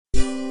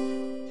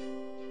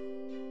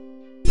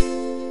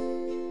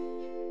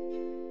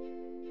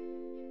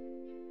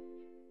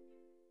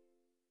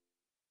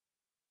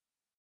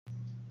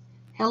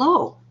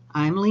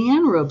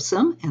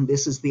Robson, and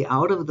this is the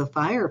Out of the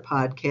Fire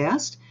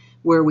podcast,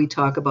 where we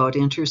talk about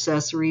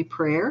intercessory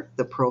prayer,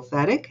 the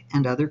prophetic,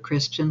 and other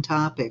Christian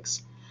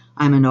topics.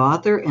 I'm an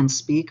author and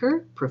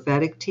speaker,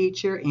 prophetic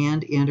teacher,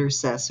 and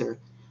intercessor.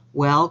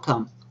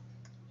 Welcome.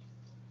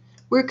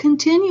 We're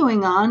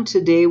continuing on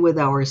today with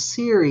our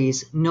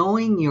series,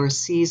 Knowing Your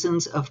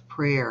Seasons of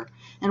Prayer,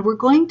 and we're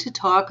going to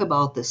talk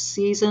about the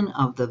season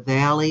of the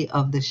Valley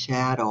of the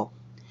Shadow.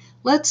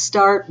 Let's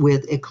start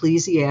with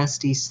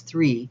Ecclesiastes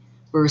 3,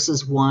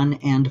 verses 1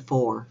 and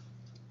 4.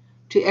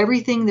 To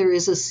everything there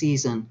is a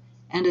season,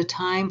 and a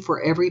time for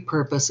every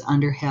purpose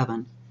under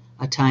heaven,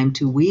 a time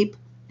to weep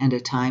and a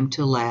time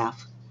to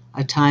laugh,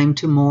 a time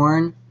to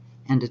mourn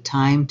and a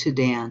time to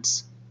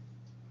dance.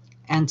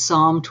 And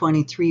Psalm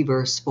 23,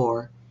 verse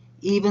 4,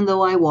 Even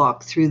though I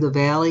walk through the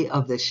valley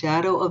of the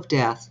shadow of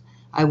death,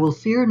 I will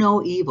fear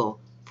no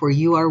evil, for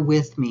you are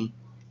with me.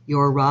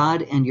 Your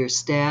rod and your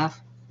staff,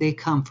 they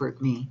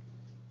comfort me.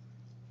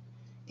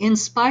 In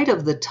spite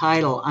of the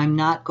title, I'm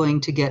not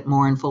going to get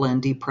mournful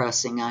and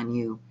depressing on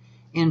you.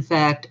 In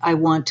fact, I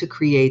want to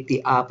create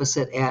the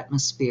opposite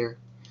atmosphere.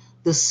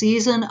 The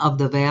season of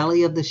the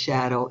Valley of the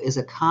Shadow is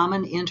a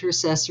common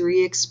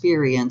intercessory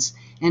experience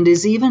and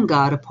is even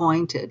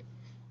God-appointed.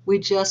 We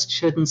just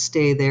shouldn't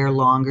stay there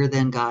longer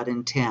than God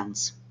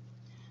intends.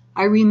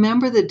 I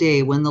remember the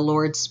day when the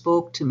Lord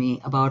spoke to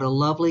me about a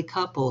lovely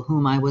couple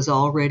whom I was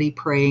already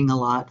praying a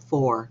lot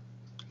for.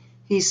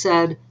 He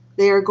said,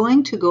 They are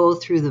going to go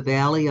through the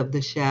valley of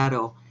the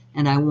shadow,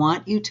 and I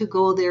want you to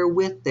go there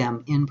with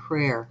them in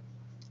prayer.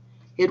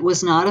 It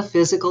was not a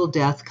physical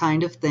death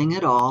kind of thing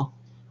at all,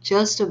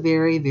 just a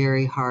very,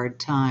 very hard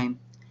time.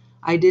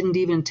 I didn't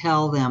even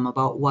tell them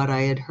about what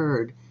I had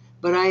heard,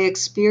 but I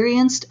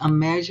experienced a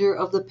measure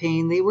of the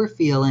pain they were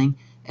feeling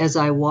as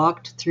I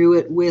walked through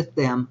it with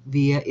them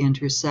via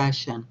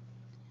intercession.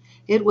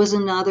 It was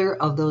another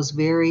of those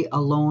very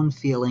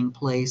alone-feeling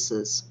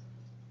places.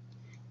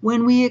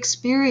 When we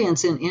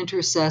experience an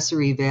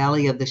intercessory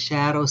Valley of the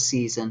Shadow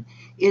season,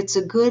 it's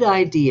a good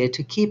idea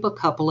to keep a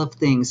couple of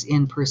things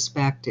in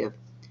perspective.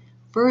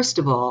 First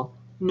of all,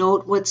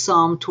 note what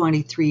Psalm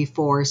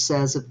 23:4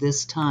 says of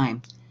this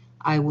time.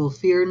 I will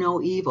fear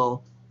no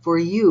evil, for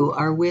you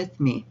are with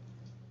me.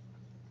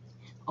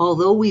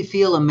 Although we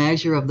feel a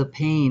measure of the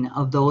pain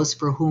of those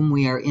for whom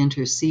we are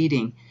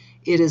interceding,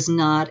 it is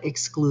not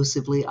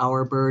exclusively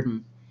our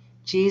burden.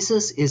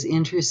 Jesus is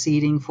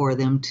interceding for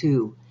them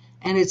too.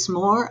 And it's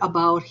more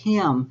about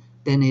him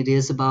than it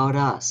is about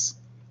us.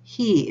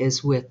 He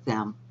is with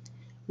them.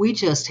 We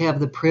just have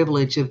the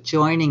privilege of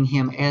joining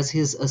him as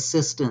his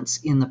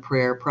assistants in the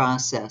prayer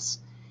process.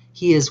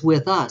 He is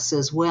with us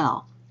as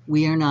well.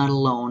 We are not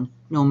alone,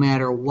 no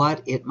matter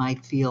what it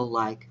might feel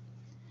like.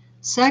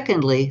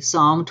 Secondly,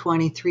 Psalm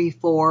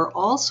 23:4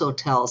 also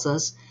tells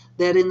us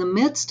that in the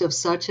midst of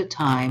such a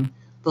time,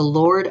 the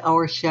Lord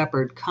our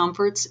shepherd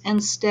comforts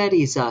and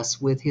steadies us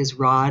with his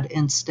rod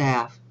and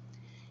staff.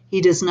 He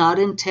does not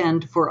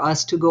intend for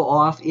us to go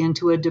off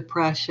into a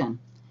depression.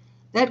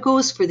 That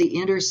goes for the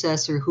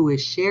intercessor who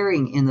is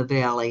sharing in the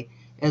valley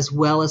as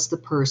well as the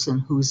person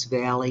whose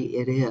valley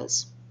it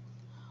is.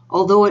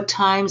 Although at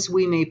times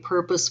we may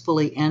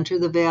purposefully enter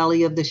the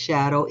valley of the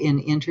shadow in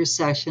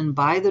intercession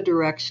by the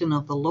direction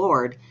of the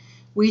Lord,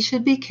 we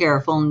should be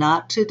careful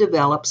not to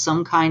develop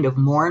some kind of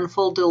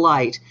mournful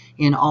delight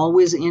in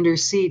always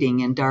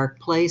interceding in dark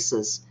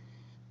places.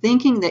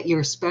 Thinking that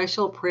your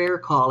special prayer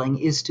calling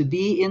is to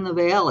be in the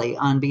valley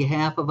on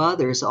behalf of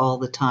others all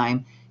the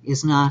time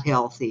is not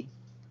healthy.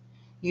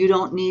 You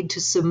don't need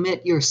to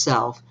submit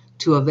yourself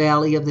to a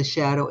valley of the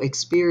shadow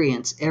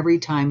experience every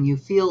time you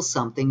feel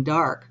something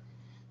dark.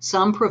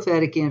 Some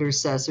prophetic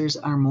intercessors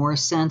are more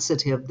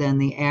sensitive than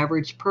the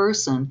average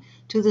person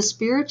to the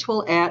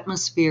spiritual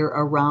atmosphere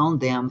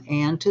around them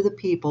and to the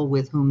people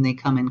with whom they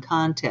come in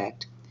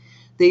contact.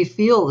 They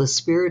feel the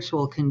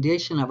spiritual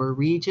condition of a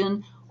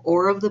region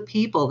or of the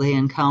people they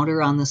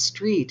encounter on the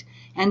street,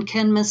 and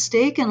can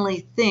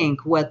mistakenly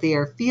think what they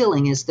are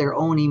feeling is their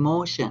own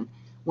emotion,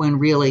 when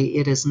really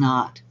it is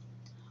not.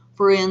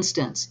 For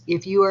instance,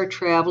 if you are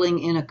traveling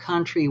in a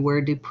country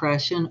where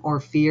depression or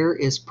fear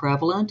is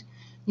prevalent,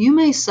 you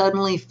may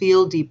suddenly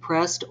feel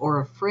depressed or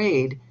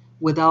afraid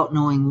without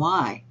knowing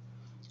why.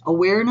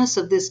 Awareness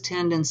of this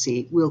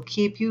tendency will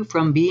keep you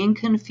from being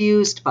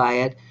confused by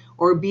it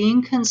or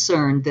being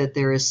concerned that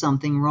there is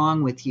something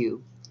wrong with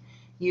you.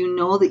 You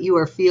know that you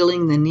are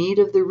feeling the need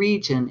of the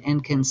region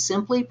and can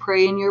simply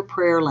pray in your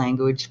prayer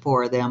language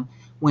for them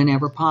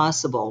whenever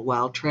possible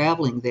while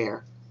traveling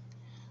there.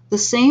 The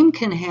same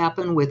can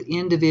happen with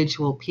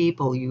individual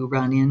people you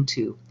run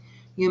into.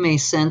 You may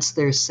sense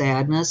their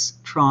sadness,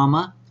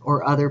 trauma,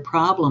 or other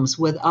problems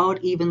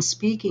without even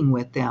speaking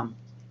with them.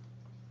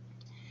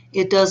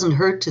 It doesn't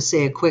hurt to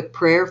say a quick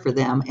prayer for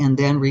them and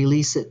then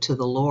release it to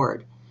the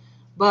Lord.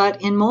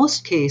 But in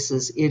most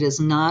cases, it is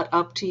not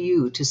up to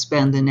you to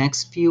spend the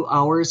next few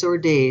hours or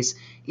days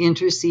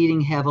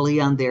interceding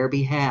heavily on their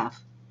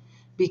behalf.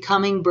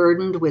 Becoming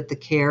burdened with the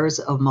cares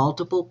of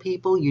multiple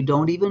people you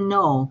don't even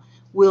know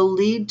will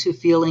lead to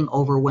feeling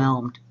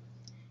overwhelmed.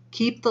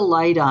 Keep the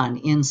light on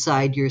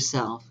inside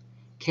yourself.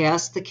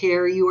 Cast the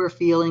care you are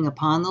feeling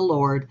upon the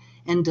Lord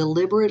and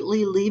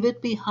deliberately leave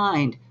it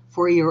behind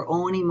for your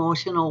own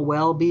emotional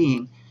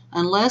well-being,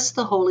 unless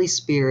the Holy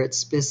Spirit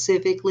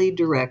specifically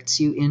directs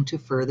you into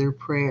further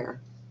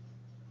prayer.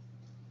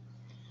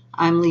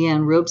 I'm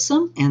Leanne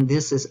Rubsum, and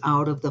this is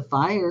Out of the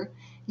Fire.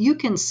 You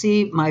can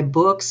see my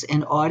books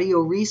and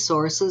audio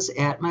resources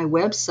at my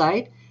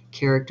website,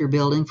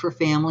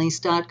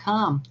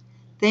 characterbuildingforfamilies.com.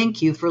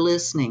 Thank you for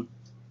listening.